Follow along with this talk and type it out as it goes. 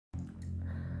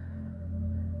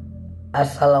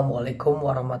Assalamualaikum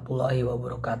warahmatullahi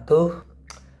wabarakatuh.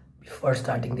 Before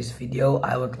starting this video,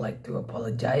 I would like to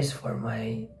apologize for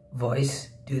my voice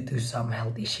due to some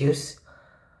health issues.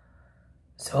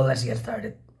 So let's get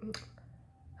started.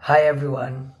 Hi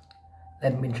everyone,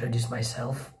 let me introduce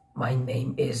myself. My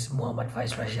name is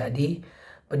Fayyaz Rashyadi,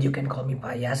 but you can call me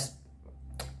Fayyaz.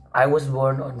 I was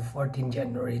born on 14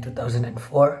 January 2004,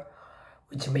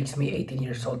 which makes me 18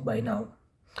 years old by now.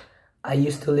 I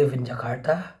used to live in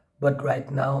Jakarta, but right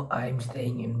now I'm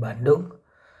staying in Bandung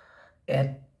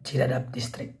at Cidadap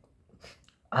district.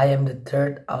 I am the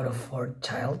third out of 4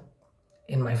 child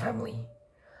in my family.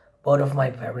 Both of my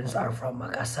parents are from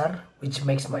Makassar, which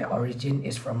makes my origin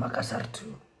is from Makassar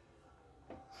too.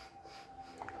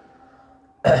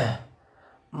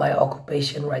 My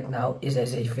occupation right now is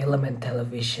as a film and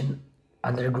television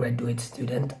undergraduate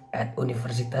student at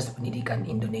Universitas Pendidikan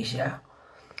Indonesia.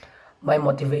 My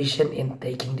motivation in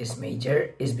taking this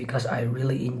major is because I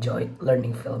really enjoyed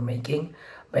learning filmmaking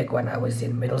back when I was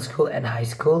in middle school and high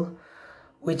school,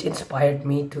 which inspired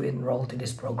me to enroll to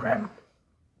this program.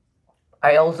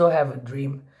 I also have a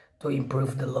dream to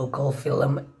improve the local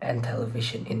film and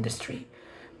television industry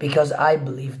because I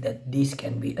believe that this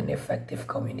can be an effective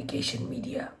communication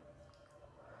media.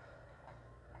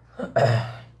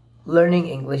 Learning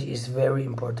English is very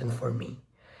important for me.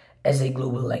 As a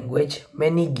global language,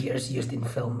 many gears used in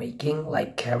filmmaking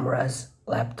like cameras,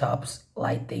 laptops,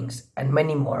 lightings, and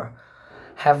many more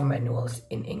have manuals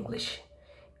in English,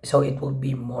 so it will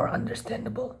be more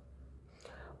understandable.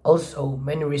 Also,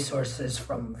 many resources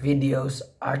from videos,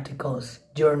 articles,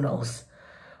 journals,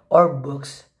 or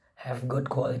books have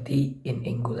good quality in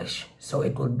English, so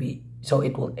it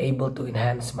will able to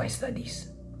enhance my studies.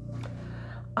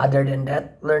 Other than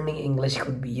that, learning English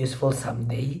could be useful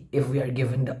someday if we are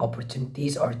given the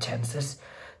opportunities or chances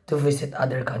to visit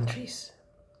other countries.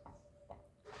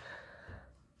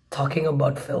 Talking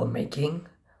about filmmaking,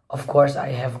 of course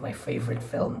I have my favorite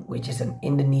film, which is an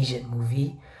Indonesian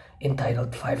movie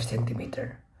entitled 5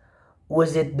 centimeter.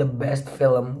 Was it the best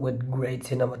film with great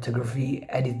cinematography,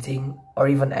 editing, or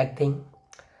even acting?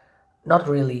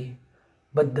 Not really,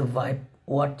 but the vibe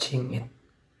watching it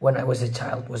when I was a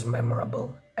child was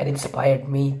memorable and inspired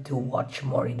me to watch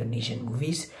more Indonesian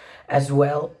movies, as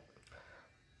well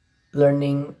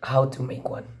learning how to make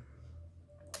one.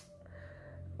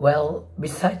 Well,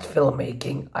 besides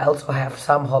filmmaking, I also have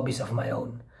some hobbies of my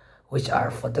own, which are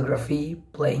photography,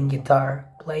 playing guitar,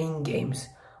 playing games,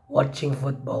 watching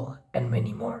football, and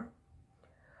many more.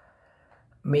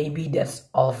 Maybe that's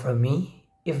all from me.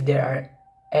 If there are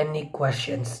any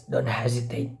questions, don't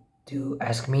hesitate to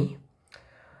ask me.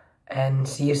 And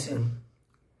see you soon.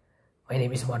 My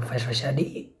name is Fayyaz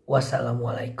Rashyadi.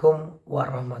 Wassalamualaikum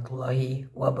warahmatullahi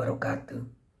wabarakatuh.